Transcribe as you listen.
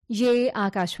ये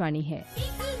आकाशवाणी है।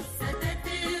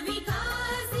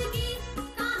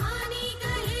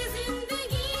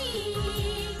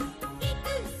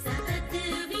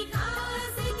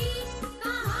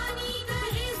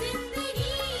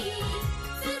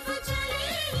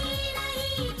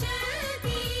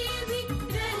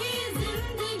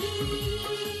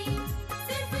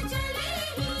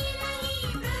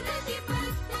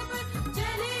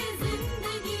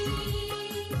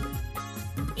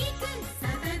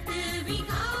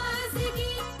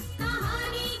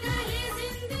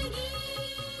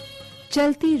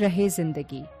 चलती रहे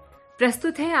जिंदगी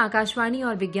प्रस्तुत है आकाशवाणी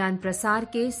और विज्ञान प्रसार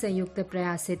के संयुक्त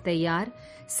प्रयास से तैयार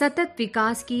सतत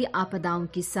विकास की आपदाओं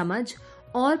की समझ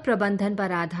और प्रबंधन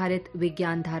पर आधारित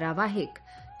विज्ञान धारावाहिक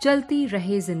चलती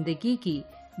रहे जिंदगी की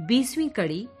 20वीं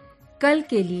कड़ी, कल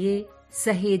के लिए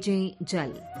सहेजें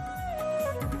जल।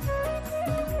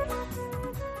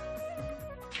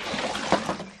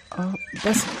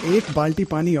 बस एक बाल्टी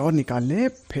पानी और निकाल ले,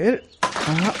 फिर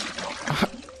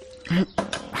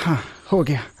हाँ, हो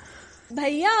गया।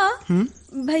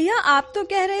 भैया आप तो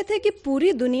कह रहे थे कि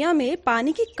पूरी दुनिया में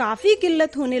पानी की काफी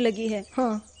किल्लत होने लगी है।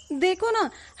 हाँ। देखो ना,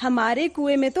 हमारे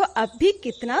कुएं में तो अब भी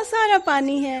कितना सारा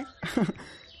पानी है।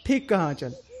 ठीक कहा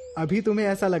आंचल, अभी तुम्हें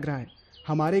ऐसा लग रहा है।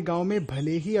 हमारे गांव में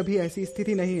भले ही अभी ऐसी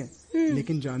स्थिति नहीं है,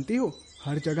 लेकिन जानती हो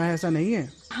हर जगह ऐसा नहीं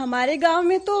है। हमारे गांव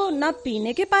में तो ना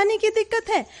पीने के पानी की दिक्कत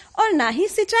है और ना ही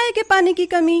सिंचाई के पानी की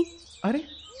कमी। अरे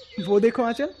वो देखो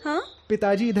आंचल, हाँ?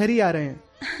 पिताजी इधर ही आ रहे हैं।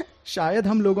 शायद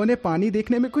हम लोगों ने पानी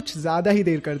देखने में कुछ ज्यादा ही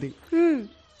देर कर दी।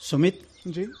 सुमित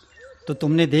जी। तो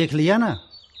तुमने देख लिया ना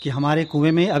कि हमारे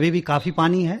कुएं में अभी भी काफी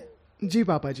पानी है। जी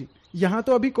पापा जी, यहाँ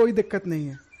तो अभी कोई दिक्कत नहीं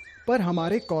है, पर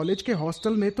हमारे कॉलेज के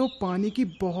हॉस्टल में तो पानी की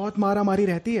बहुत मारामारी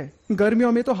रहती है।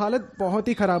 गर्मियों में तो हालत बहुत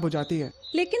ही खराब हो जाती है।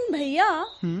 लेकिन भैया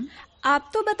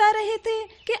आप तो बता रहे थे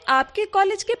कि आपके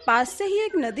कॉलेज के पास से ही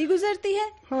एक नदी गुजरती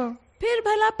है। हाँ। फिर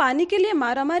भला पानी के लिए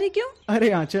मारामारी क्यों?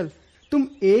 अरे आंचल, तुम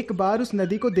एक बार उस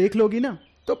नदी को देख लोगी ना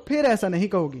तो फिर ऐसा नहीं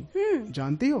कहोगी।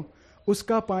 जानती हो,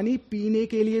 उसका पानी पीने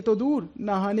के लिए तो दूर,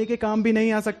 नहाने के काम भी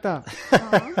नहीं आ सकता।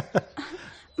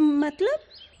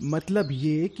 मतलब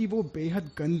ये कि वो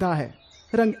बेहद गंदा है।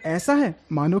 रंग ऐसा है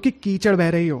मानो कि कीचड़ बह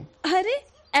रही हो। अरे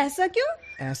ऐसा क्यों?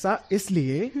 ऐसा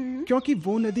इसलिए क्योंकि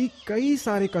वो नदी कई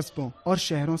सारे कस्बों और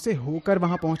शहरों से होकर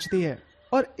वहां पहुंचती है,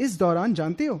 और इस दौरान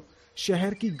जानती हो,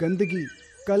 शहर की गंदगी,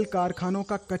 कल कारखानों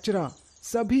का कचरा,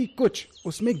 सभी कुछ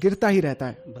उसमें गिरता ही रहता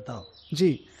है। बताओ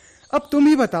जी, अब तुम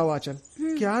ही बताओ आंचल,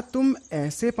 क्या तुम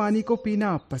ऐसे पानी को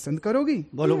पीना पसंद करोगी?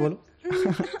 बोलो बोलो।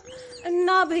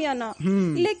 ना भैया ना।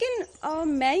 लेकिन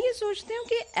मैं ये सोचती हूँ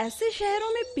कि ऐसे शहरों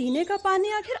में पीने का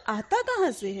पानी आखिर आता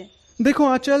कहाँ से है? देखो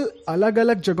आंचल, अलग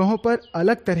अलग जगहों पर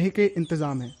अलग तरह के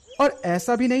इंतजाम है, और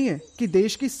ऐसा भी नहीं है कि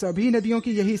देश की सभी नदियों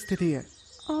की यही स्थिति है।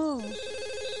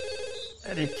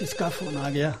 अरे किसका फोन आ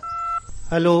गया?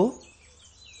 हेलो,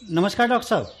 नमस्कार डॉक्टर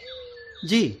साहब।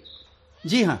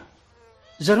 जी हाँ,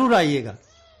 जरूर आइएगा।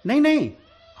 नहीं,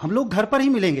 हम लोग घर पर ही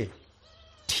मिलेंगे।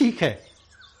 ठीक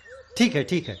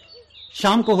है,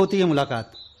 शाम को होती है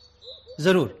मुलाकात,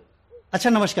 जरूर। अच्छा,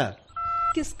 नमस्कार।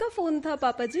 किसका फोन था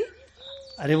पापा जी?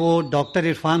 अरे वो डॉक्टर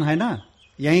इरफान है ना,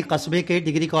 यहीं कस्बे के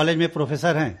डिग्री कॉलेज में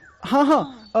प्रोफेसर हैं।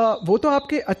 हाँ, वो तो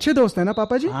आपके अच्छे दोस्त है ना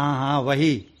पापा जी? हाँ,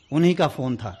 वही, उन्हीं का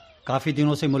फोन था। काफी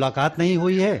दिनों से मुलाकात नहीं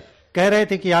हुई है, कह रहे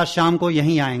थे कि आज शाम को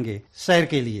यहीं आएंगे सैर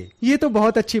के लिए। ये तो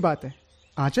बहुत अच्छी बात है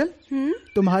आंचल।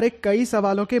 तुम्हारे कई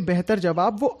सवालों के बेहतर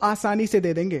जवाब वो आसानी से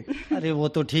दे देंगे। अरे वो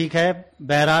तो ठीक है,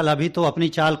 बहरहाल अभी तो अपनी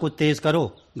चाल कुछ तेज करो,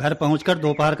 घर पहुंचकर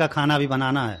दोपहर का खाना भी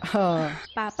बनाना है। हाँ।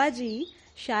 पापा जी,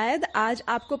 शायद आज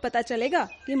आपको पता चलेगा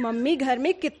कि मम्मी घर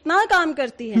में कितना काम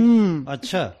करती है।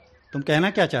 अच्छा, तुम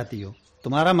कहना क्या चाहती हो?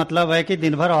 तुम्हारा मतलब है कि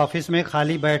दिन भर ऑफिस में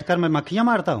खाली बैठकर मैं मक्खियां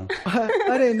मारता हूँ?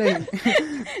 अरे नहीं।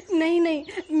 नहीं,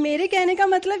 मेरे कहने का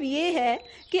मतलब ये है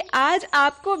कि आज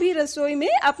आपको भी रसोई में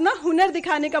अपना हुनर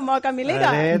दिखाने का मौका मिलेगा।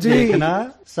 अरे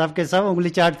देखना, सब के सब उंगली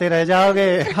चाटते रह जाओगे।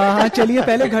 हाँ, चलिए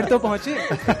पहले घर तो पहुँचे।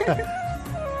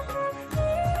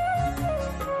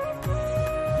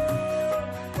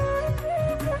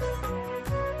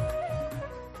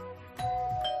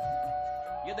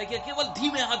 देखिए, केवल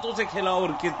धीमे हाथों से खेला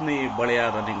और कितने बढ़िया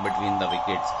रनिंग बिटवीन द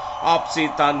विकेट्स। आपसी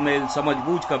तालमेल,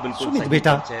 समझबूझ का बिल्कुल सुमित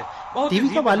बेटा, टीवी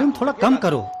का वॉल्यूम थोड़ा कम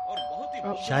करो,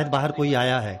 शायद बाहर कोई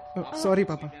आया है। सॉरी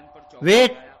पापा।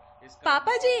 वेट।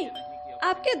 पापा जी,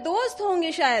 आपके दोस्त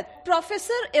होंगे शायद,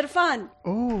 प्रोफेसर इरफान।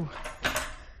 ओह,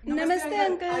 नमस्ते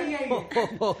अंकल।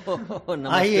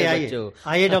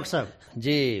 आइए डॉक्टर साहब।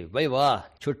 जी भाई, वाह,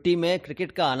 छुट्टी में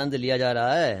क्रिकेट का आनंद लिया जा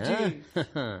रहा है।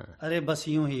 अरे बस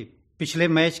यूं ही, पिछले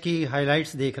मैच की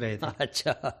हाइलाइट्स देख रहे थे।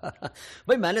 अच्छा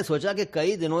भाई, मैंने सोचा कि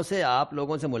कई दिनों से आप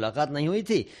लोगों से मुलाकात नहीं हुई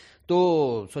थी,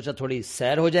 तो सोचा थोड़ी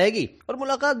सैर हो जाएगी और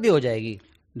मुलाकात भी हो जाएगी।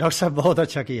 डॉक्टर साहब बहुत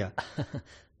अच्छा किया।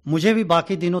 मुझे भी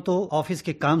बाकी दिनों तो ऑफिस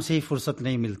के काम से ही फुर्सत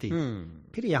नहीं मिलती,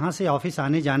 फिर यहाँ से ऑफिस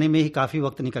आने जाने में ही काफी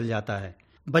वक्त निकल जाता है।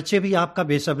 बच्चे भी आपका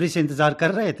बेसब्री से इंतजार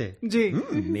कर रहे थे। जी।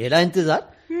 मेरा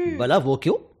इंतजार? भला वो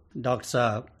क्यों? डॉक्टर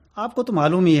साहब, आपको तो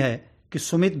मालूम ही है कि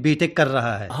सुमित बीटेक कर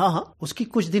रहा है। हाँ। उसकी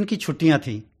कुछ दिन की छुट्टियां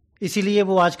थी, इसीलिए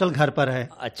वो आजकल घर पर है।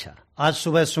 अच्छा। आज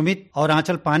सुबह सुमित और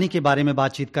आंचल पानी के बारे में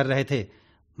बातचीत कर रहे थे।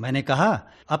 मैंने कहा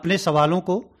अपने सवालों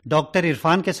को डॉक्टर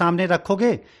इरफान के सामने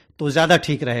रखोगे तो ज्यादा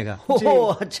ठीक रहेगा।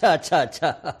 ओह,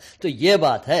 अच्छा। तो ये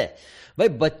बात है भाई,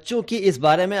 बच्चों की इस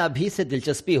बारे में अभी से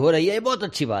दिलचस्पी हो रही है, ये बहुत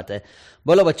अच्छी बात है।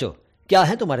 बोलो बच्चों, क्या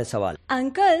है तुम्हारे सवाल?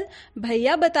 अंकल,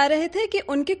 भैया बता रहे थे कि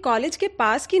उनके कॉलेज के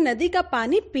पास की नदी का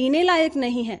पानी पीने लायक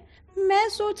नहीं है। मैं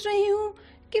सोच रही हूँ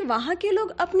कि वहाँ के लोग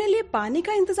अपने लिए पानी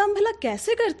का इंतजाम भला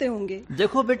कैसे करते होंगे।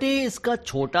 देखो बेटी, इसका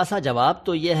छोटा सा जवाब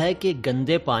तो यह है कि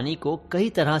गंदे पानी को कई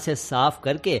तरह से साफ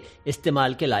करके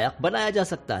इस्तेमाल के लायक बनाया जा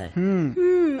सकता है।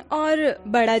 और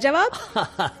बड़ा जवाब?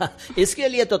 इसके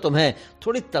लिए तो तुम्हें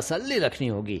थोड़ी तसल्ली रखनी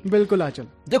होगी। बिल्कुल आंचल।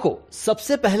 देखो,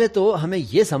 सबसे पहले तो हमें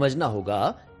ये समझना होगा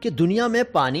कि दुनिया में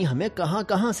पानी हमें कहाँ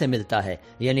कहाँ से मिलता है,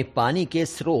 यानी पानी के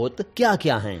स्रोत क्या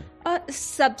क्या हैं।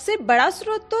 सबसे बड़ा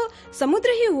स्रोत तो समुद्र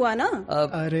ही हुआ ना।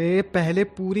 अरे पहले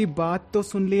पूरी बात तो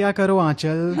सुन लिया करो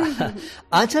आंचल।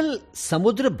 आंचल,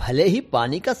 समुद्र भले ही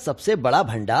पानी का सबसे बड़ा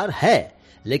भंडार है,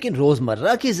 लेकिन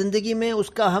रोजमर्रा की जिंदगी में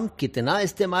उसका हम कितना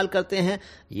इस्तेमाल करते हैं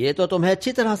ये तो तुम्हें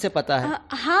अच्छी तरह से पता है।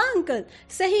 हाँ अंकल,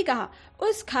 सही कहा।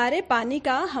 उस खारे पानी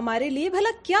का हमारे लिए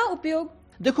भला क्या उपयोग?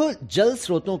 देखो, जल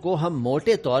स्रोतों को हम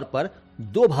मोटे तौर पर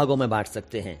दो भागों में बांट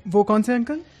सकते हैं। वो कौन से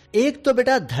अंकल? एक तो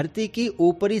बेटा धरती की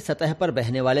ऊपरी सतह पर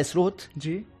बहने वाले स्रोत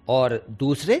जी, और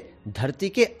दूसरे धरती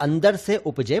के अंदर से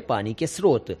उपजे पानी के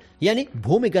स्रोत, यानी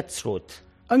भूमिगत स्रोत।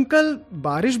 अंकल,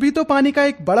 बारिश भी तो पानी का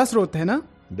एक बड़ा स्रोत है ना?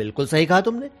 बिल्कुल सही कहा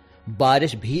तुमने।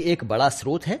 बारिश भी एक बड़ा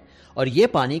स्रोत है, और ये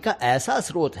पानी का ऐसा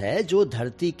स्रोत है जो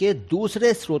धरती के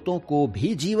दूसरे स्रोतों को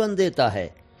भी जीवन देता है।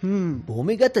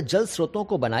 भूमिगत जल स्रोतों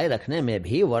को बनाए रखने में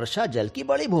भी वर्षा जल की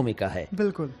बड़ी भूमिका है।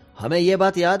 बिल्कुल। हमें ये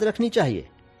बात याद रखनी चाहिए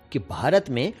कि भारत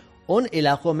में उन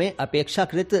इलाकों में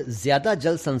अपेक्षाकृत ज्यादा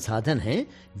जल संसाधन हैं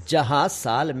जहां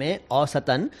साल में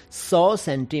औसतन 100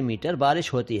 सेंटीमीटर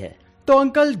बारिश होती है। तो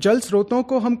अंकल, जल स्रोतों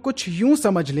को हम कुछ यूं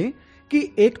समझ लें कि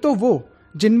एक तो वो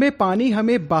जिनमें पानी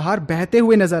हमें बाहर बहते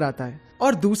हुए नजर आता है,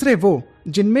 और दूसरे वो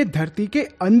जिनमें धरती के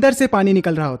अंदर से पानी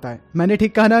निकल रहा होता है। मैंने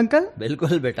ठीक कहा ना अंकल?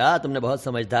 बिल्कुल बेटा, तुमने बहुत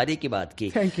समझदारी की बात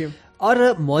की। Thank you.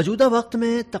 और मौजूदा वक्त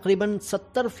में तकरीबन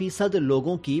 70%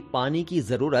 लोगों की पानी की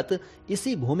जरूरत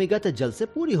इसी भूमिगत जल से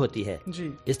पूरी होती है। जी।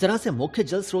 इस तरह से मुख्य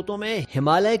जल स्रोतों में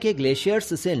हिमालय के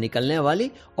ग्लेशियर्स से निकलने वाली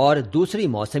और दूसरी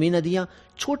मौसमी नदियां,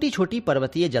 छोटी छोटी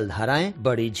पर्वतीय जलधाराएं,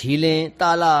 बड़ी झीलें,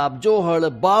 तालाब, जोहड़,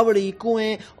 बावड़ी,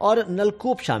 कुएं और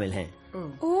नलकूप शामिल हैं।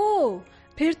 ओह,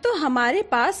 फिर तो हमारे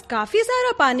पास काफी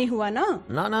सारा पानी हुआ ना।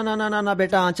 ना ना ना ना ना ना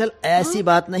बेटा आंचल, ऐसी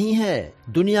बात नहीं है।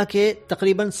 दुनिया के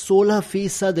तकरीबन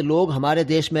 16% लोग हमारे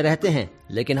देश में रहते हैं,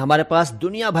 लेकिन हमारे पास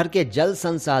दुनिया भर के जल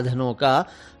संसाधनों का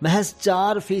महज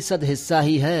 4% हिस्सा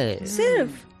ही है। सिर्फ?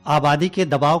 आबादी के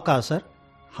दबाव का असर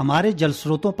हमारे जल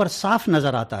स्रोतों पर साफ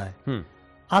नजर आता है।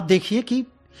 आप देखिए कि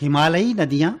हिमालयी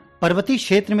नदियां पर्वतीय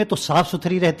क्षेत्र में तो साफ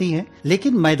सुथरी रहती हैं,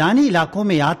 लेकिन मैदानी इलाकों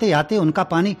में आते आते उनका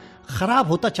पानी खराब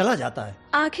होता चला जाता है।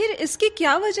 आखिर इसकी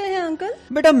क्या वजह है अंकल?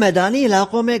 बेटा, मैदानी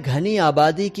इलाकों में घनी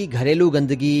आबादी की घरेलू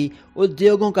गंदगी,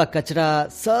 उद्योगों का कचरा,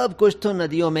 सब कुछ तो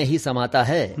नदियों में ही समाता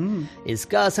है।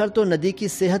 इसका असर तो नदी की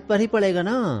सेहत पर ही पड़ेगा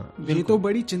ना। ये तो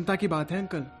बड़ी चिंता की बात है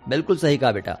अंकल। बिल्कुल सही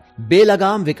कहा बेटा।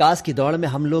 बेलगाम विकास की दौड़ में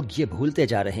हम लोग ये भूलते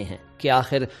जा रहे हैं कि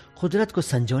आखिर कुदरत को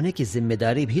संजोने की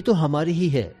जिम्मेदारी भी तो हमारी ही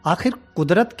है। आखिर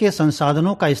कुदरत के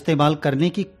संसाधनों का इस्तेमाल करने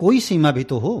की कोई सीमा भी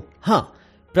तो हो। हाँ,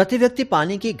 प्रति व्यक्ति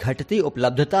पानी की घटती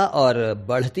उपलब्धता और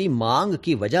बढ़ती मांग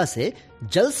की वजह से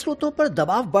जल स्रोतों पर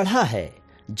दबाव बढ़ा है।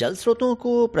 जल स्रोतों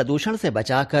को प्रदूषण से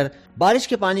बचाकर, बारिश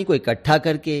के पानी को इकट्ठा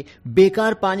करके,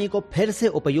 बेकार पानी को फिर से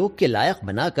उपयोग के लायक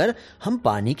बनाकर हम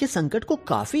पानी के संकट को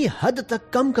काफी हद तक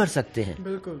कम कर सकते हैं।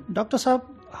 बिल्कुल। डॉक्टर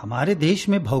साहब, हमारे देश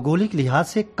में भौगोलिक लिहाज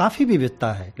से काफी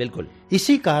विविधता है। बिल्कुल।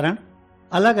 इसी कारण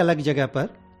अलग अलग जगह पर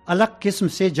अलग किस्म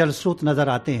से जल स्रोत नजर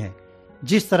आते हैं।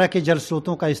 जिस तरह के जल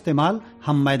स्रोतों का इस्तेमाल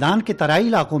हम मैदान के तराई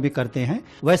इलाकों में करते हैं,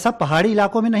 वैसा पहाड़ी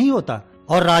इलाकों में नहीं होता,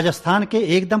 और राजस्थान के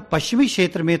एकदम पश्चिमी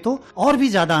क्षेत्र में तो और भी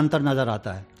ज्यादा अंतर नजर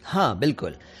आता है। हाँ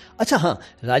बिल्कुल। अच्छा हाँ,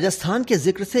 राजस्थान के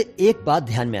जिक्र से एक बात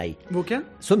ध्यान में आई। वो क्या?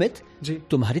 सुमित जी।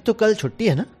 तुम्हारी तो कल छुट्टी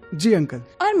है ना? जी अंकल।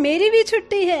 और मेरी भी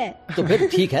छुट्टी है। तो फिर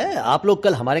ठीक है, आप लोग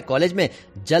कल हमारे कॉलेज में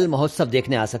जल महोत्सव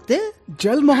देखने आ सकते हैं।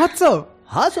 जल महोत्सव?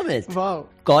 हाँ सुमित, वाह।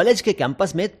 कॉलेज के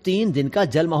कैंपस में 3 दिन का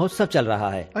जल महोत्सव चल रहा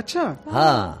है। अच्छा।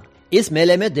 हाँ, इस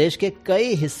मेले में देश के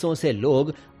कई हिस्सों से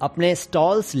लोग अपने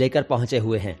स्टॉल्स लेकर पहुंचे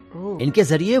हुए हैं। इनके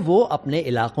जरिए वो अपने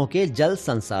इलाकों के जल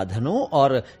संसाधनों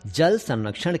और जल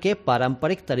संरक्षण के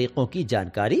पारंपरिक तरीकों की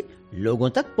जानकारी लोगों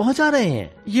तक पहुंचा रहे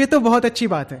हैं। ये तो बहुत अच्छी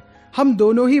बात है। हम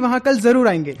दोनों ही वहाँ कल जरूर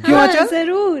आएंगे। क्यों हाँ, आंचल?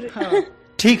 जरूर।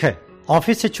 ठीक है,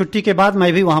 ऑफिस से छुट्टी के बाद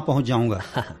मैं भी वहाँ पहुँच जाऊंगा।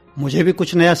 मुझे भी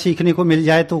कुछ नया सीखने को मिल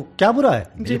जाए तो क्या बुरा है।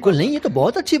 बिल्कुल नहीं, ये तो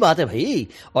बहुत अच्छी बात है भाई।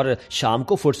 और शाम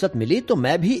को फुर्सत मिली तो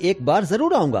मैं भी एक बार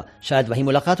जरूर आऊंगा, शायद वहीं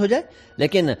मुलाकात हो जाए।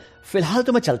 लेकिन फिलहाल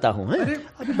तो मैं चलता हूँ।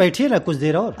 अभी बैठिए ना कुछ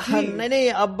देर और। नहीं,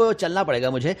 अब चलना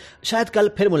पड़ेगा मुझे, शायद कल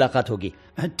फिर मुलाकात होगी।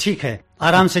 ठीक है,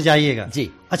 आराम से जाइएगा। जी।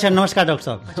 अच्छा, नमस्कार डॉक्टर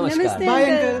साहब। नमस्कार। नमस्ते बाय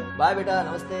अंकल। अंकल। बाय बेटा,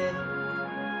 नमस्ते।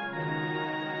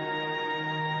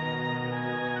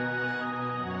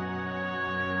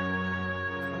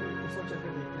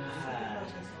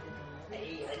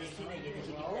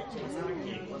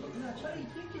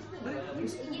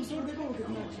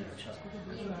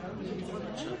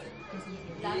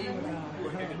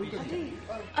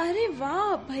 अरे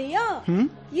वाह भैया,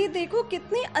 ये देखो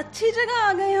कितनी अच्छी जगह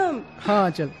आ गए हम। हाँ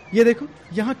चल, ये देखो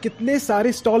यहाँ कितने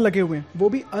सारे स्टॉल लगे हुए हैं, वो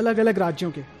भी अलग अलग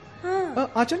राज्यों के।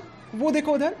 हाँ। आंचल, वो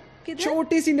देखो उधर किधर?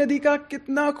 छोटी सी नदी का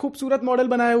कितना खूबसूरत मॉडल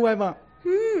बनाया हुआ है वहाँ।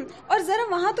 और जरा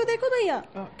वहाँ तो देखो भैया,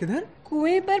 किधर?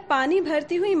 कुएं पर पानी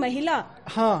भरती हुई महिला।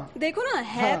 हाँ। देखो ना,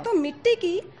 है हाँ। तो मिट्टी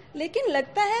की, लेकिन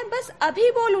लगता है बस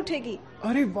अभी बोल उठेगी।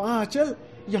 अरे वाह आंचल,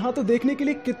 यहाँ तो देखने के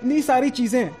लिए कितनी सारी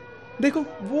चीजें हैं। देखो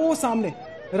वो सामने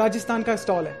राजस्थान का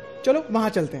स्टॉल है, चलो वहाँ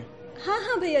चलते हैं। हाँ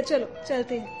हाँ भैया, चलो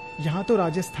चलते हैं। यहाँ तो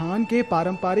राजस्थान के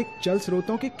पारंपरिक जल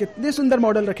स्रोतों के कितने सुंदर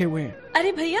मॉडल रखे हुए हैं।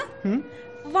 अरे भैया,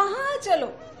 वहाँ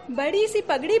चलो, बड़ी सी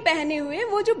पगड़ी पहने हुए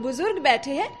वो जो बुजुर्ग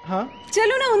बैठे हैं। हाँ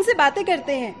चलो ना, उनसे बातें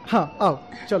करते हैं। हाँ, आओ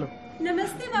चलो।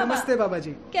 नमस्ते बाबा। नमस्ते बाबा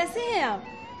जी। कैसे हैं आप?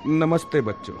 नमस्ते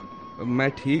बच्चों, मैं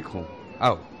ठीक हूँ,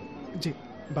 आओ। जी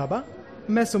बाबा,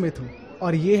 मैं सुमित हूँ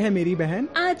और ये है मेरी बहन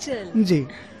आंचल। जी।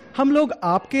 हम लोग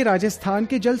आपके राजस्थान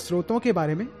के जल स्रोतों के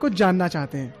बारे में कुछ जानना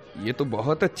चाहते हैं। ये तो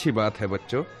बहुत अच्छी बात है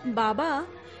बच्चों। बाबा,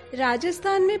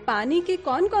 राजस्थान में पानी के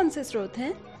कौन कौन से स्रोत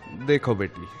हैं? देखो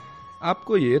बेटी,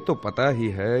 आपको ये तो पता ही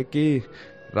है कि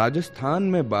राजस्थान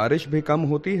में बारिश भी कम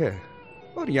होती है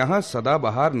और यहाँ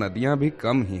सदाबहार नदियाँ भी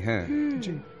कम ही हैं।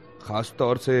 जी। खास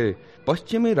तौर से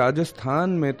पश्चिमी राजस्थान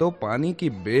में तो पानी की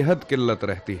बेहद किल्लत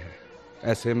रहती है।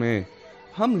 ऐसे में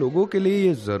हम लोगों के लिए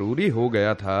ये जरूरी हो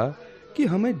गया था कि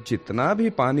हमें जितना भी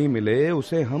पानी मिले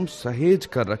उसे हम सहेज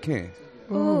कर रखें।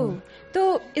 ओह,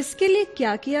 तो इसके लिए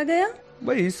क्या किया गया?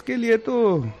 भाई, इसके लिए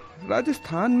तो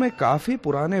राजस्थान में काफी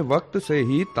पुराने वक्त से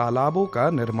ही तालाबों का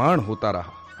निर्माण होता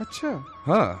रहा। अच्छा।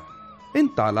 हाँ, इन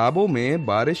तालाबों में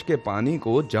बारिश के पानी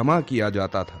को जमा किया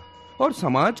जाता था और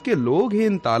समाज के लोग ही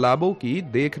इन तालाबों की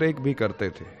देखरेख भी करते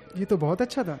थे। ये तो बहुत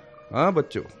अच्छा था। हाँ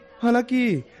बच्चों,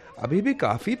 हालांकि अभी भी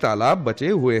काफी तालाब बचे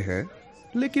हुए हैं,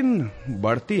 लेकिन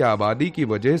बढ़ती आबादी की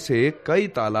वजह से कई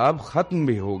तालाब खत्म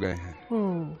भी हो गए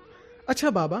हैं। अच्छा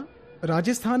बाबा,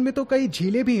 राजस्थान में तो कई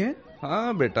झीलें भी हैं।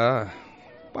 हाँ बेटा,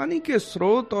 पानी के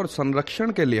स्रोत और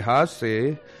संरक्षण के लिहाज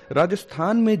से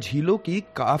राजस्थान में झीलों की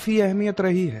काफी अहमियत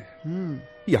रही है।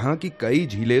 यहाँ की कई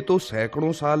झीलें तो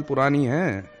सैकड़ों साल पुरानी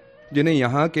हैं, जिन्हें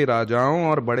यहाँ के राजाओं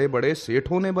और बड़े बड़े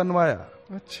सेठों ने बनवाया।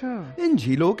 अच्छा। इन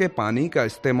झीलों के पानी का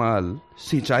इस्तेमाल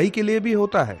सिंचाई के लिए भी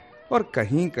होता है और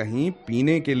कहीं कहीं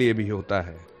पीने के लिए भी होता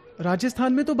है।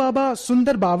 राजस्थान में तो बाबा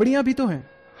सुंदर बावड़ियां भी तो हैं।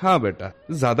 हाँ बेटा,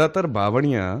 ज्यादातर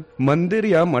बावड़ियां मंदिर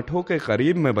या मठों के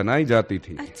करीब में बनाई जाती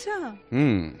थी। अच्छा।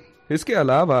 इसके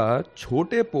अलावा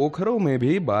छोटे पोखरों में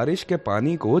भी बारिश के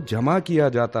पानी को जमा किया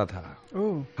जाता था।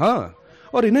 हाँ,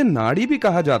 और इन्हें नाड़ी भी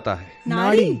कहा जाता है।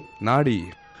 नाड़ी।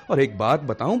 और एक बात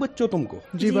बताऊं बच्चों तुमको?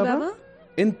 जी बाबा।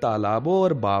 इन तालाबों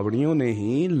और बावड़ियों ने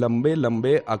ही लंबे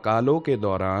लंबे अकालों के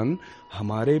दौरान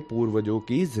हमारे पूर्वजों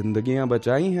की जिंदगियां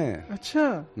बचाई हैं। अच्छा।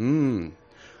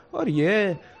 और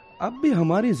ये अब भी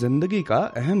हमारी जिंदगी का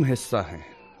अहम हिस्सा है।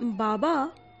 बाबा,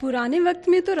 पुराने वक्त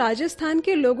में तो राजस्थान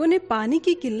के लोगों ने पानी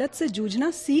की किल्लत से जूझना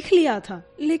सीख लिया था,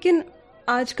 लेकिन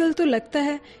आजकल तो लगता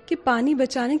है कि पानी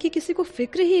बचाने की किसी को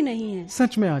फिक्र ही नहीं है।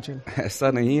 सच में आंचल,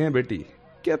 ऐसा नहीं है बेटी।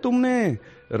 क्या तुमने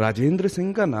राजेंद्र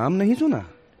सिंह का नाम नहीं सुना?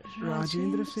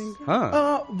 राजेंद्र सिंह?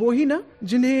 हाँ, वो ही ना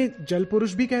जिन्हें जल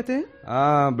पुरुष भी कहते हैं।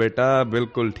 हाँ बेटा,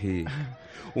 बिल्कुल ठीक।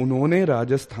 उन्होंने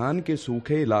राजस्थान के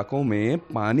सूखे इलाकों में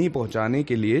पानी पहुंचाने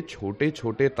के लिए छोटे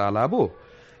छोटे तालाबों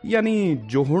यानी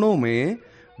जोहड़ों में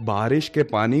बारिश के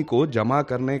पानी को जमा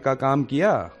करने का काम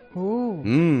किया।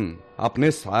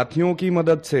 अपने साथियों की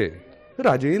मदद से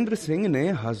राजेंद्र सिंह ने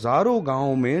हजारों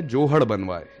गांवों में जोहड़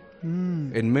बनवाए।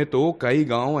 इनमें तो कई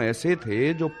गांव ऐसे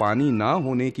थे जो पानी ना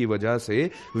होने की वजह से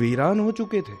वीरान हो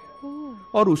चुके थे,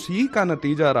 और उसी का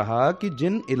नतीजा रहा कि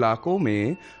जिन इलाकों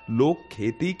में लोग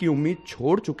खेती की उम्मीद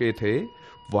छोड़ चुके थे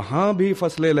वहां भी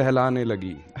फसलें लहलाने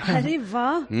लगी। अरे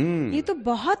वाह, ये तो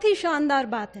बहुत ही शानदार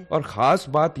बात है। और खास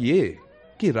बात ये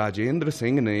कि राजेंद्र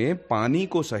सिंह ने पानी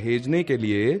को सहेजने के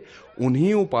लिए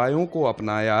उन्हीं उपायों को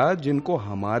अपनाया जिनको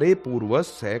हमारे पूर्वज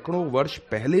सैकड़ों वर्ष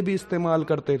पहले भी इस्तेमाल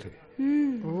करते थे।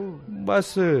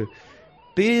 बस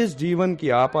तेज जीवन की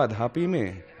आपाधापी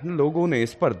में लोगों ने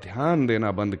इस पर ध्यान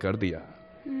देना बंद कर दिया।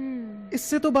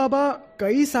 इससे तो बाबा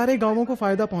कई सारे गांवों को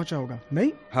फायदा पहुंचा होगा,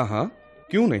 नहीं? हाँ,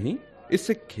 क्यों नहीं।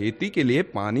 इससे खेती के लिए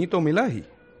पानी तो मिला ही,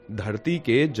 धरती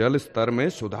के जल स्तर में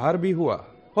सुधार भी हुआ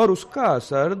और उसका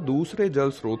असर दूसरे जल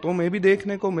स्रोतों में भी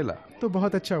देखने को मिला। तो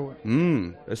बहुत अच्छा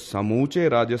हुआ। समूचे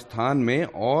राजस्थान में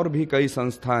और भी कई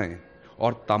संस्थाएं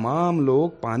और तमाम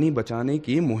लोग पानी बचाने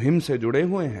की मुहिम से जुड़े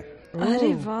हुए हैं।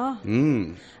 अरे वाह,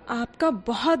 आपका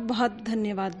बहुत बहुत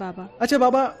धन्यवाद बाबा। अच्छा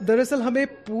बाबा, दरअसल हमें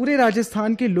पूरे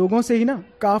राजस्थान के लोगों से ही ना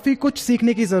काफी कुछ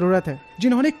सीखने की जरूरत है,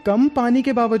 जिन्होंने कम पानी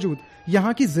के बावजूद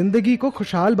यहाँ की जिंदगी को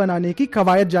खुशहाल बनाने की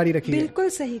कवायद जारी रखी है। बिल्कुल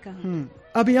सही कहा।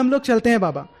 अभी हम लोग चलते हैं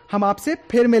बाबा, हम आपसे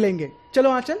फिर मिलेंगे। चलो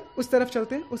आंचल, उस तरफ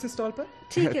चलते हैं, उस स्टॉल पर।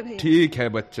 ठीक है भैया। ठीक है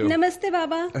बच्चों। नमस्ते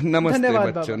बाबा। नमस्ते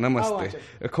बच्चों,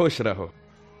 नमस्ते। खुश रहो।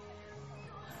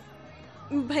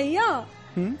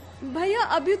 भैया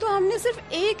अभी तो हमने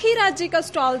सिर्फ एक ही राज्य का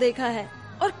स्टॉल देखा है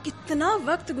और कितना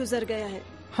वक्त गुजर गया है।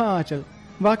 हाँ आंचल,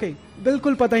 वाकई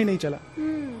बिल्कुल पता ही नहीं चला।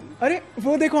 अरे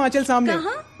वो देखो आंचल, सामने।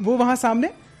 कहाँ? वो वहाँ सामने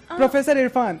प्रोफेसर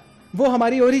इरफान, वो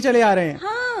हमारी ओर ही चले आ रहे हैं।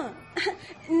 हाँ,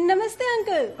 नमस्ते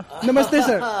अंकल। नमस्ते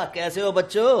सर। कैसे हो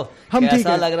बच्चों? हम ठीक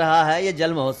कैसा हैं। लग रहा है ये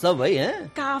जल महोत्सव भाई? है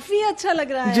काफी अच्छा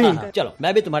लग रहा है जी। अंकल। चलो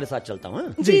मैं भी तुम्हारे साथ चलता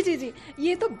हूँ। जी जी जी,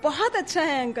 ये तो बहुत अच्छा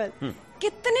है अंकल।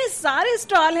 कितने सारे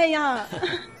स्टॉल है यहाँ।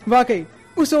 वाकई,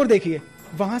 उस ओर देखिए,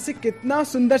 वहाँ से कितना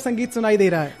सुंदर संगीत सुनाई दे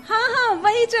रहा है। हाँ,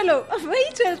 वही चलो, वही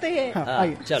चलते हैं। हाँ,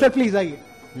 आइए चलो। सर, प्लीज आइए।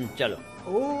 चलो।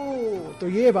 ओह, तो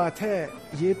ये बात है,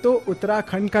 ये तो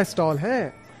उत्तराखंड का स्टॉल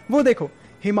है। वो देखो,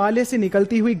 हिमालय से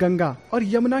निकलती हुई गंगा और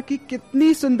यमुना की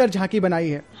कितनी सुंदर झांकी बनाई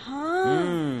है।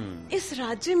 हाँ, इस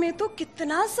राज्य में तो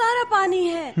कितना सारा पानी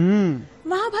है।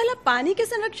 वहाँ भला पानी के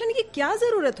संरक्षण की क्या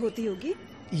जरूरत होती होगी?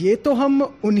 ये तो हम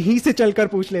उन्हीं से चलकर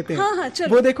पूछ लेते हैं। हाँ,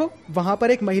 चलो। वो देखो, वहाँ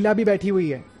पर एक महिला भी बैठी हुई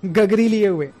है, गगरी लिए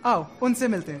हुए। आओ, उनसे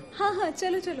मिलते हैं। हाँ,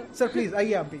 चलो चलो। सर प्लीज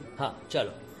आइए आप भी। हाँ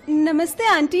चलो। नमस्ते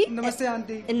आंटी। नमस्ते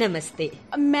आंटी। नमस्ते।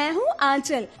 मैं हूँ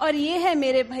आंचल और ये है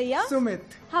मेरे भैया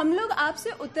सुमित। हम लोग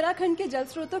आपसे उत्तराखंड के जल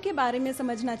स्रोतों के बारे में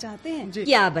समझना चाहते हैं। जी।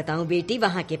 क्या बताऊं बेटी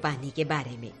वहाँ के पानी के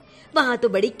बारे में। वहाँ तो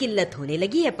बड़ी किल्लत होने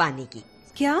लगी है पानी की।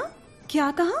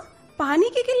 क्या कहा? पानी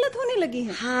की किल्लत होने लगी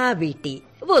है? हाँ बेटी,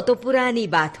 वो तो पुरानी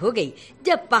बात हो गई,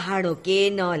 जब पहाड़ों के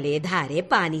नौले धारे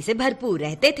पानी से भरपूर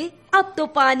रहते थे। अब तो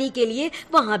पानी के लिए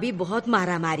वहाँ भी बहुत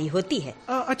मारामारी होती है।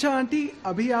 अच्छा आंटी,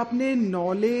 अभी आपने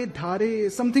नौले धारे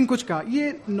समथिंग कुछ कहा।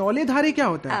 ये नौले धारे क्या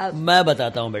होता है? मैं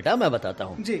बताता हूँ बेटा, मैं बताता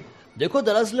हूँ। जी। देखो,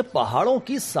 दरअसल पहाड़ों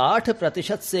की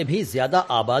 60% से भी ज्यादा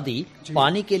आबादी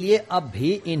पानी के लिए अब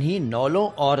भी इन्हीं नौलों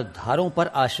और धारों पर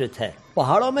आश्रित है।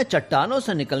 पहाड़ों में चट्टानों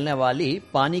से निकलने वाली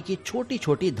पानी की छोटी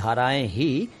छोटी धाराएं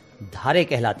ही धारे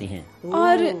कहलाती हैं।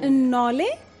 और नौले?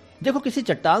 देखो, किसी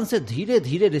चट्टान से धीरे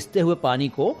धीरे रिसते हुए पानी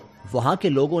को वहाँ के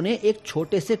लोगों ने एक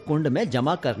छोटे से कुंड में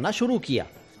जमा करना शुरू किया।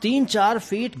 3-4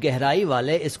 फीट गहराई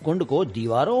वाले इस कुंड को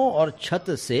दीवारों और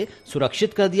छत से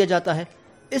सुरक्षित कर दिया जाता है।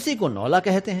 इसी को नौला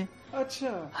कहते हैं।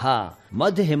 अच्छा। हाँ,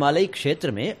 मध्य हिमालयी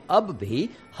क्षेत्र में अब भी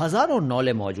हजारों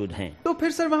नौले मौजूद हैं। तो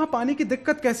फिर सर वहाँ पानी की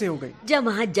दिक्कत कैसे हो गई? जब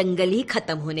वहाँ जंगल ही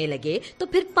खत्म होने लगे तो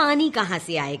फिर पानी कहाँ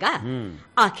से आएगा?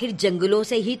 आखिर जंगलों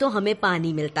से ही तो हमें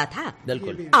पानी मिलता था।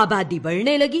 बिल्कुल। आबादी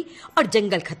बढ़ने लगी और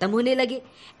जंगल खत्म होने लगे,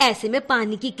 ऐसे में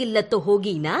पानी की किल्लत तो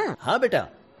होगी ना। हाँ बेटा,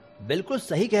 बिल्कुल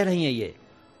सही कह रही हैं ये।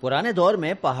 पुराने दौर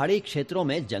में पहाड़ी क्षेत्रों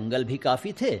में जंगल भी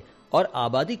काफी थे और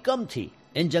आबादी कम थी।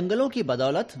 इन जंगलों की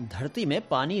बदौलत धरती में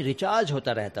पानी रिचार्ज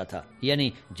होता रहता था,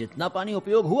 यानी जितना पानी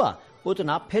उपयोग हुआ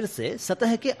उतना फिर से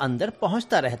सतह के अंदर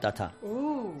पहुंचता रहता था।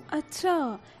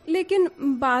 अच्छा, लेकिन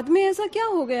बाद में ऐसा क्या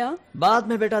हो गया? बाद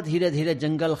में बेटा धीरे धीरे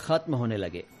जंगल खत्म होने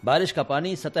लगे। बारिश का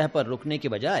पानी सतह पर रुकने के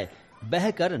बजाय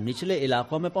बहकर निचले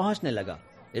इलाकों में पहुंचने लगा।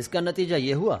 इसका नतीजा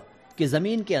ये हुआ कि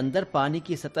जमीन के अंदर पानी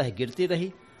की सतह गिरती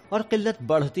रही और किल्लत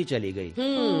बढ़ती चली गई।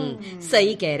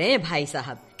 सही कह रहे हैं भाई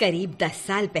साहब। करीब 10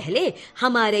 साल पहले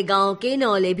हमारे गांव के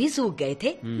नौले भी सूख गए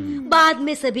थे। बाद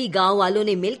में सभी गांव वालों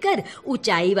ने मिलकर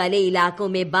ऊंचाई वाले इलाकों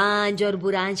में बांज और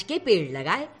बुरांज के पेड़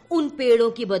लगाए। उन पेड़ों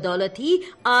की बदौलत ही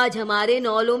आज हमारे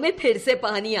नौलों में फिर से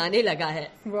पानी आने लगा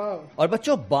है। और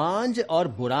बच्चों, बांज और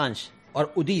बुरांश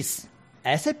और उदीस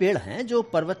ऐसे पेड़ हैं जो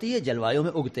पर्वतीय जलवायु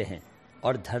में उगते हैं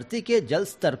और धरती के जल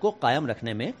स्तर को कायम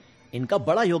रखने में इनका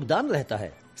बड़ा योगदान रहता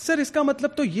है। सर, इसका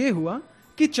मतलब तो ये हुआ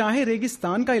कि चाहे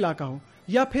रेगिस्तान का इलाका हो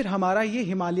या फिर हमारा ये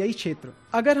हिमालयी क्षेत्र,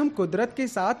 अगर हम कुदरत के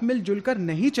साथ मिलजुल कर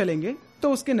नहीं चलेंगे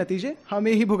तो उसके नतीजे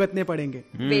हमें ही भुगतने पड़ेंगे।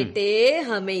 बेटे,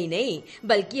 हमें ही नहीं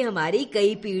बल्कि हमारी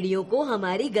कई पीढ़ियों को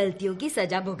हमारी गलतियों की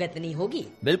सजा भुगतनी होगी।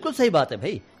 बिल्कुल सही बात है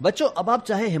भाई। बच्चों, अब आप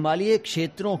चाहे हिमालय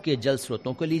क्षेत्रों के जल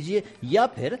स्रोतों को लीजिए या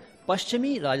फिर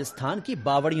पश्चिमी राजस्थान की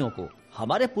बावड़ियों को,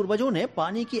 हमारे पूर्वजों ने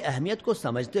पानी की अहमियत को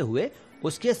समझते हुए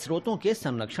उसके स्रोतों के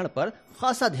संरक्षण पर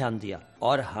खासा ध्यान दिया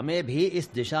और हमें भी इस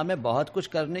दिशा में बहुत कुछ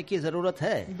करने की जरूरत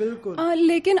है। बिल्कुल।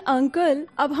 लेकिन अंकल,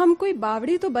 अब हम कोई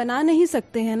बावड़ी तो बना नहीं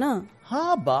सकते हैं ना?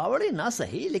 हाँ, बावड़ी ना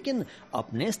सही, लेकिन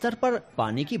अपने स्तर पर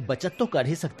पानी की बचत तो कर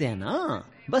ही सकते हैं ना।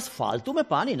 बस फालतू में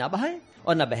पानी ना बहाएं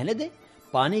और न बहने दें।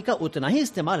 पानी का उतना ही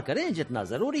इस्तेमाल करें जितना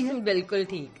जरूरी है। बिल्कुल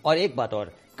ठीक। और एक बात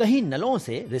और, कहीं नलों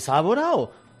से रिसाव हो रहा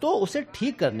हो तो उसे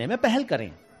ठीक करने में पहल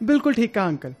करें। बिल्कुल ठीक कहा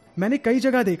अंकल। मैंने कई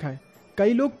जगह देखा है,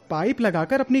 कई लोग पाइप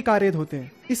लगाकर अपनी कारें धोते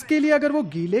हैं। इसके लिए अगर वो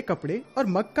गीले कपड़े और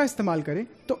मग का इस्तेमाल करें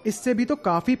तो इससे भी तो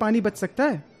काफी पानी बच सकता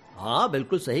है। हाँ,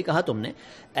 बिल्कुल सही कहा तुमने।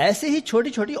 ऐसे ही छोटी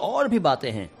छोटी और भी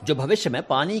बातें हैं जो भविष्य में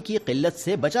पानी की किल्लत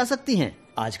से बचा सकती हैं।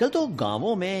 आजकल तो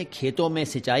गांवों में खेतों में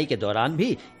सिंचाई के दौरान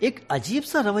भी एक अजीब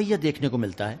सा रवैया देखने को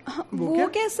मिलता है। वो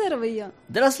कैसा रवैया?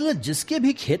 दरअसल जिसके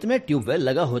भी खेत में ट्यूबवेल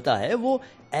लगा होता है वो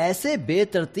ऐसे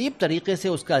बेतरतीब तरीके से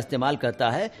उसका इस्तेमाल करता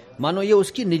है मानो ये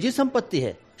उसकी निजी संपत्ति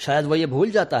है। शायद वो ये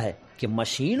भूल जाता है कि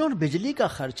मशीन और बिजली का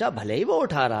खर्चा भले ही वो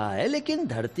उठा रहा है, लेकिन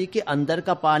धरती के अंदर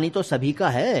का पानी तो सभी का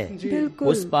है।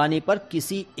 उस पानी पर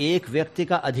किसी एक व्यक्ति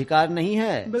का अधिकार नहीं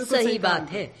है। सही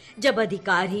बात है। जब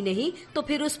अधिकार ही नहीं तो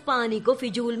फिर उस पानी को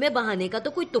फिजूल में बहाने का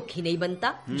तो कोई तुक ही नहीं बनता।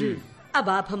 अब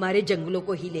आप हमारे जंगलों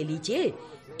को ही ले लीजिए।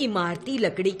 इमारती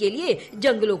लकड़ी के लिए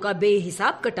जंगलों का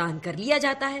बेहिसाब कटान कर लिया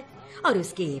जाता है और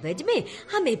उसके एवज में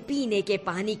हमें पीने के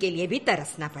पानी के लिए भी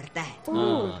तरसना पड़ता है।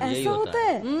 ऐसा होता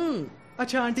है?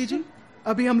 अच्छा आंटी जी,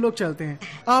 अभी हम लोग चलते हैं।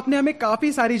 आपने हमें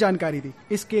काफी सारी जानकारी दी,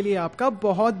 इसके लिए आपका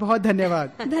बहुत बहुत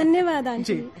धन्यवाद। धन्यवाद आंटी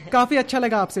जी, काफी अच्छा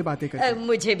लगा आपसे बातें करके।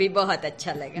 मुझे भी बहुत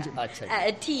अच्छा लगा। अच्छा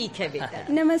ठीक है बेटा।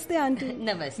 नमस्ते आंटी।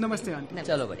 नमस्ते आंटी।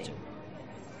 चलो बच्चों,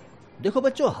 देखो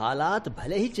बच्चों, हालात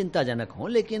भले ही चिंताजनक हों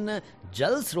लेकिन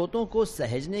जल स्रोतों को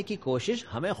सहेजने की कोशिश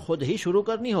हमें खुद ही शुरू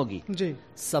करनी होगी। जी।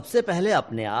 सबसे पहले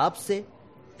अपने आप से,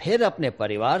 फिर अपने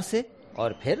परिवार से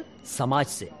और फिर समाज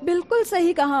से। बिल्कुल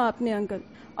सही कहा आपने अंकल।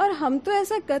 और हम तो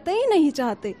ऐसा कतई नहीं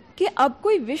चाहते कि अब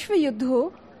कोई विश्व युद्ध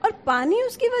हो और पानी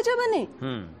उसकी वजह बने।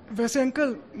 वैसे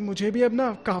अंकल, मुझे भी अब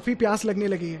ना काफी प्यास लगने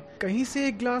लगी है। कहीं से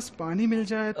एक गिलास पानी मिल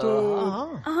जाए तो।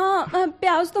 हाँ,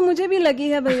 प्यास तो मुझे भी लगी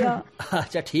है भैया।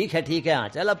 अच्छा ठीक है हाँ,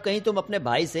 चल अब कहीं तुम अपने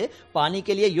भाई से पानी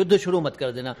के लिए युद्ध शुरू मत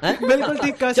कर देना। बिल्कुल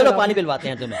ठीक कहा। चलो पानी पिलवाते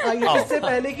हैं तुम्हें। इससे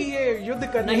पहले कि ये युद्ध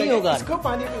करने नहीं होगा, इसको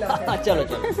पानी पिलाते हैं। चलो।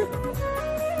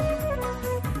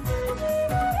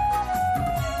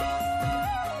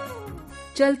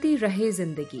 चलती रहे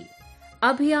जिंदगी।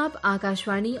 अभी आप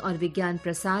आकाशवाणी और विज्ञान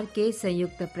प्रसार के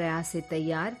संयुक्त प्रयास से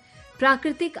तैयार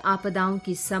प्राकृतिक आपदाओं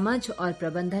की समझ और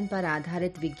प्रबंधन पर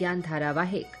आधारित विज्ञान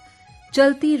धारावाहिक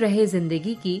चलती रहे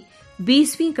जिंदगी की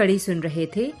 20वीं कड़ी सुन रहे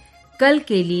थे। कल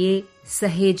के लिए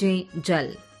सहेजें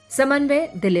जल।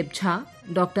 समन्वय दिलीप झा,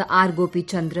 डॉक्टर आर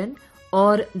गोपीचंद्रन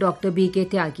और डॉक्टर बीके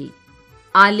त्यागी।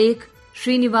 आलेख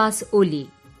श्रीनिवास ओली।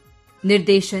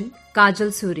 निर्देशन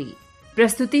काजल सूरी।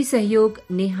 प्रस्तुति सहयोग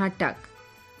नेहा टक।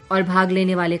 और भाग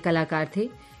लेने वाले कलाकार थे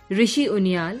ऋषि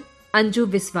उनियाल, अंजू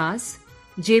विश्वास,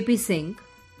 जेपी सिंह,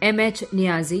 एमएच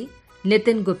नियाजी,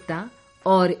 नितिन गुप्ता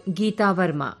और गीता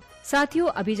वर्मा। साथियों,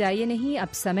 अभी जाइए नहीं, अब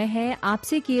समय है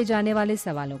आपसे किए जाने वाले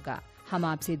सवालों का। हम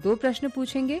आपसे 2 प्रश्न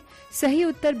पूछेंगे। सही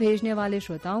उत्तर भेजने वाले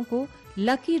श्रोताओं को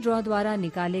लकी ड्रॉ द्वारा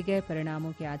निकाले गए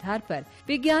परिणामों के आधार पर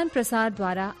विज्ञान प्रसार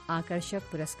द्वारा आकर्षक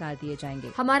पुरस्कार दिए जाएंगे।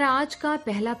 हमारा आज का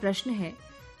पहला प्रश्न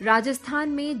है, राजस्थान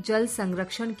में जल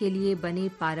संरक्षण के लिए बने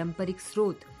पारंपरिक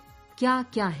स्रोत क्या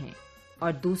क्या हैं?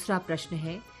 और दूसरा प्रश्न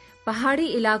है, पहाड़ी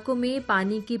इलाकों में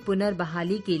पानी की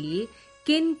पुनर्बहाली के लिए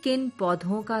किन किन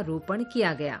पौधों का रोपण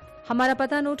किया गया? हमारा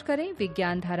पता नोट करें।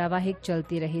 विज्ञान धारावाहिक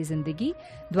चलती रही जिंदगी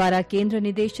द्वारा केंद्र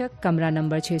निदेशक, कमरा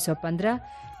नंबर 615,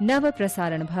 नव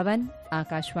प्रसारण भवन,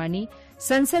 आकाशवाणी,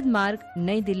 संसद मार्ग,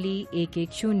 नई दिल्ली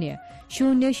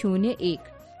 110001।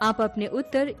 आप अपने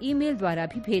उत्तर ईमेल द्वारा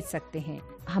भी भेज सकते हैं।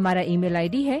 हमारा ईमेल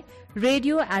आईडी है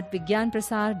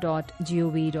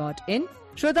radio@vigyanprasar.gov.in।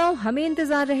 श्रोताओं, हमें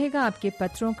इंतजार रहेगा आपके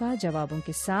पत्रों का जवाबों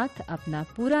के साथ। अपना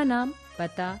पूरा नाम,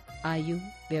 पता, आयु,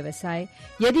 व्यवसाय,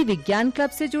 यदि विज्ञान क्लब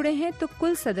से जुड़े हैं तो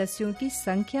कुल सदस्यों की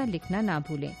संख्या लिखना ना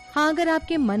भूलें। हाँ, अगर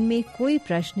आपके मन में कोई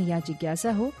प्रश्न या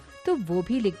जिज्ञासा हो तो वो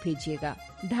भी लिख भेजिएगा।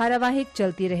 धारावाहिक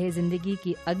चलती रहे जिंदगी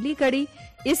की अगली कड़ी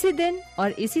इसी दिन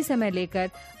और इसी समय लेकर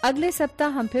अगले सप्ताह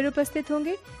हम फिर उपस्थित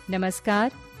होंगे।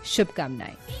 नमस्कार,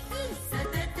 शुभकामनाएं।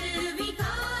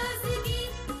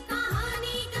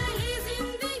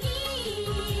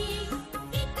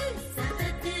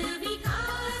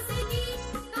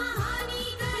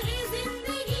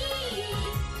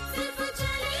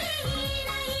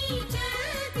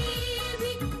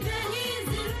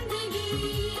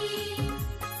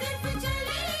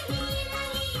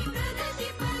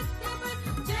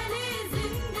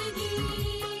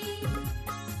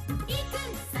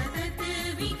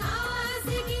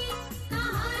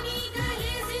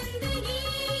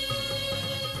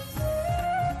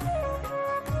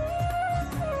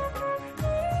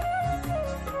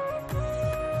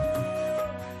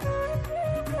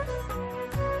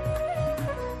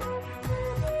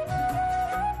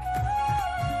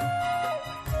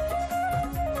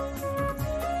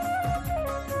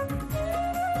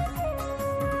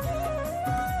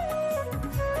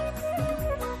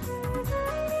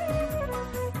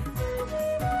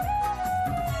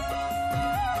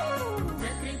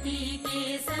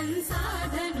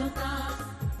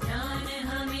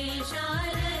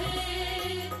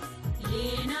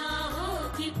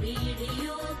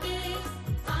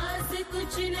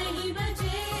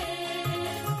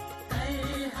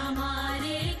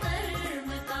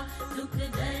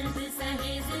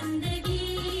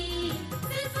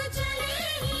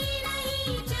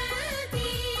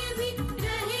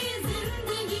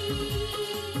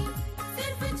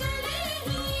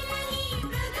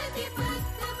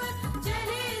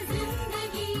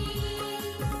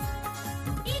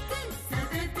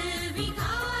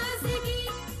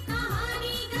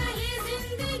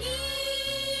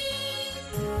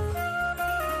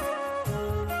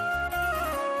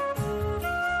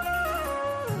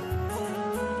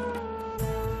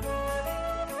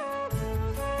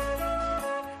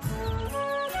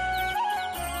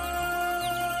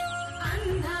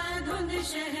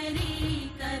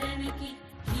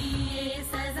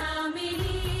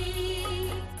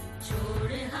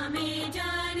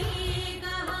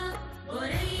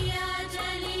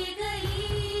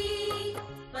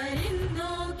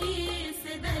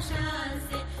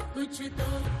 तो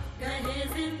कहे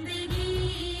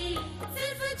जिंदगी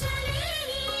सिर्फ